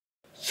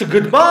So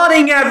good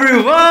morning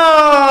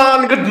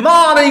everyone! Good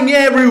morning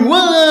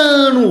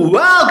everyone!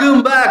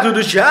 Welcome back to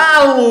the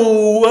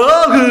channel!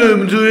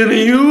 Welcome to a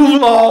new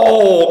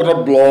vlog,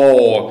 not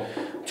blog.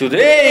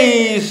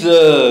 Today is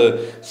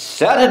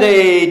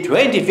Saturday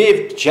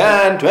 25th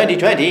Jan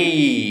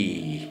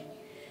 2020.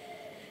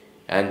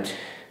 And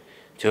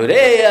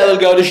today I will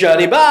go to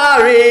Shani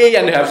Bari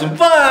and have some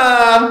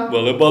fun!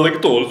 But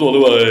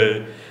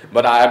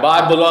I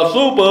buy the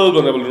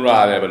super gonna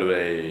ride by the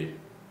way.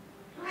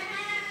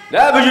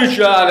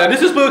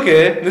 This is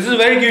Puka. This is a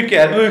very cute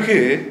cat,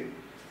 Puka.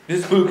 This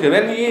is Puka.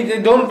 When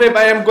you don't pay,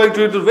 I am going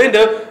through the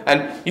window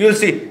and you will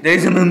see there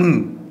is a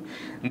mamu.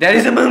 There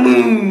is a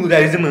mamu.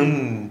 There is a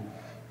mamu.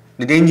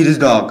 The dangerous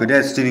dog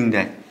that's sitting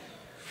there.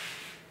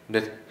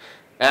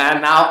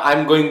 And now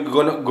I'm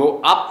gonna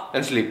go up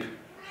and sleep.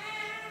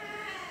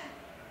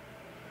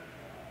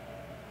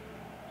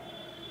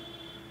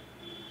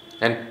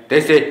 And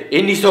they say,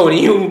 Inni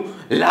Sony, you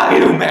lie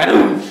to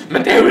man,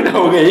 Mateo,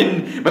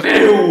 again,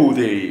 Mateo,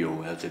 there you go.